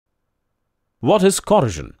What is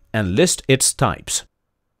corrosion and list its types?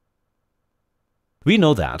 We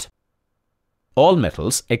know that all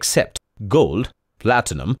metals except gold,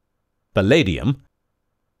 platinum, palladium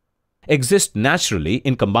exist naturally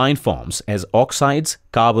in combined forms as oxides,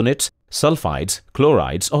 carbonates, sulfides,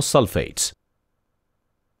 chlorides or sulfates.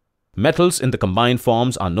 Metals in the combined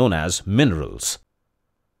forms are known as minerals.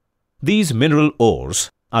 These mineral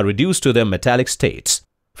ores are reduced to their metallic states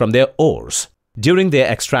from their ores during their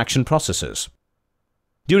extraction processes.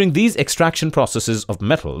 During these extraction processes of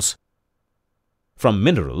metals from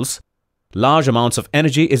minerals, large amounts of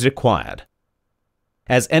energy is required,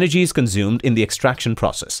 as energy is consumed in the extraction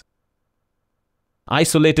process.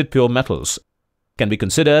 Isolated pure metals can be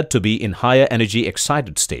considered to be in higher energy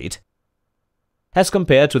excited state as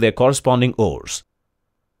compared to their corresponding ores.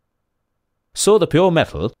 So the pure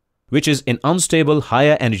metal, which is in unstable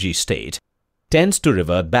higher energy state, tends to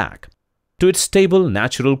revert back to its stable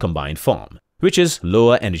natural combined form, which is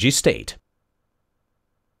lower energy state.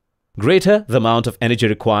 Greater the amount of energy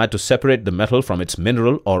required to separate the metal from its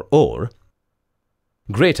mineral or ore,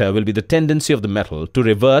 greater will be the tendency of the metal to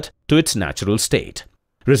revert to its natural state,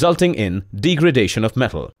 resulting in degradation of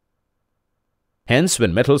metal. Hence,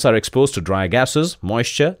 when metals are exposed to dry gases,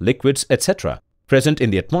 moisture, liquids, etc. present in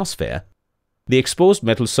the atmosphere, the exposed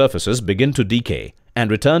metal surfaces begin to decay and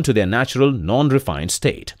return to their natural non-refined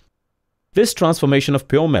state. This transformation of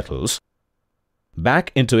pure metals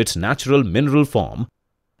back into its natural mineral form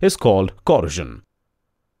is called corrosion.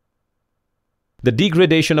 The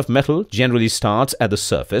degradation of metal generally starts at the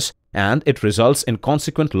surface and it results in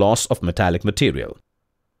consequent loss of metallic material.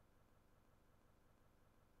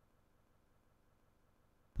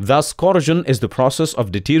 Thus, corrosion is the process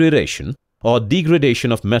of deterioration or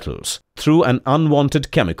degradation of metals through an unwanted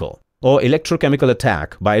chemical or electrochemical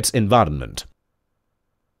attack by its environment.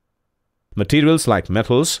 Materials like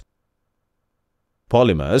metals,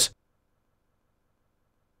 polymers,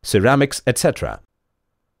 ceramics, etc.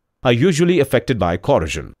 are usually affected by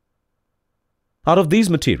corrosion. Out of these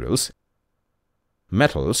materials,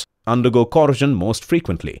 metals undergo corrosion most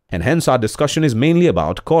frequently, and hence our discussion is mainly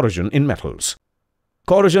about corrosion in metals.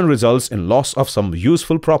 Corrosion results in loss of some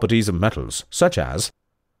useful properties of metals, such as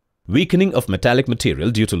weakening of metallic material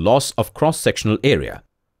due to loss of cross-sectional area,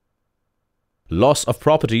 loss of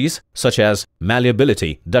properties such as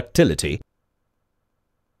malleability, ductility,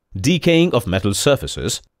 decaying of metal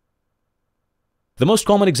surfaces. The most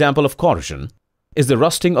common example of corrosion is the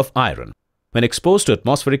rusting of iron when exposed to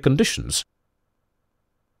atmospheric conditions.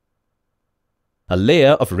 A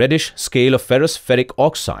layer of reddish scale of ferrous ferric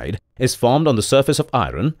oxide is formed on the surface of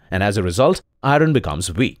iron, and as a result, iron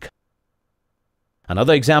becomes weak.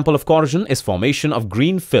 Another example of corrosion is formation of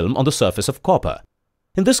green film on the surface of copper.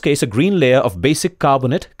 In this case, a green layer of basic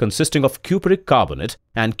carbonate consisting of cupric carbonate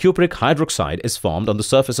and cupric hydroxide is formed on the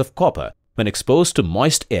surface of copper when exposed to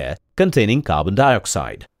moist air containing carbon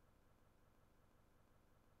dioxide.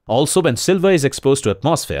 Also, when silver is exposed to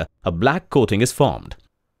atmosphere, a black coating is formed.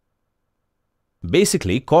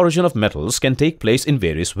 Basically, corrosion of metals can take place in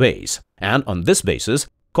various ways, and on this basis,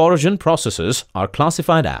 corrosion processes are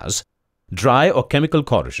classified as dry or chemical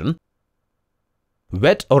corrosion,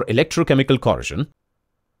 wet or electrochemical corrosion,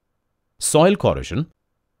 soil corrosion,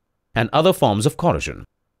 and other forms of corrosion.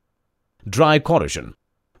 Dry corrosion,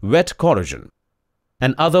 wet corrosion,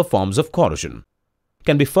 and other forms of corrosion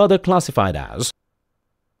can be further classified as.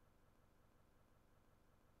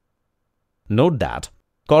 Note that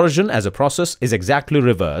corrosion as a process is exactly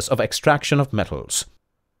reverse of extraction of metals.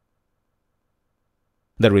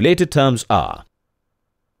 The related terms are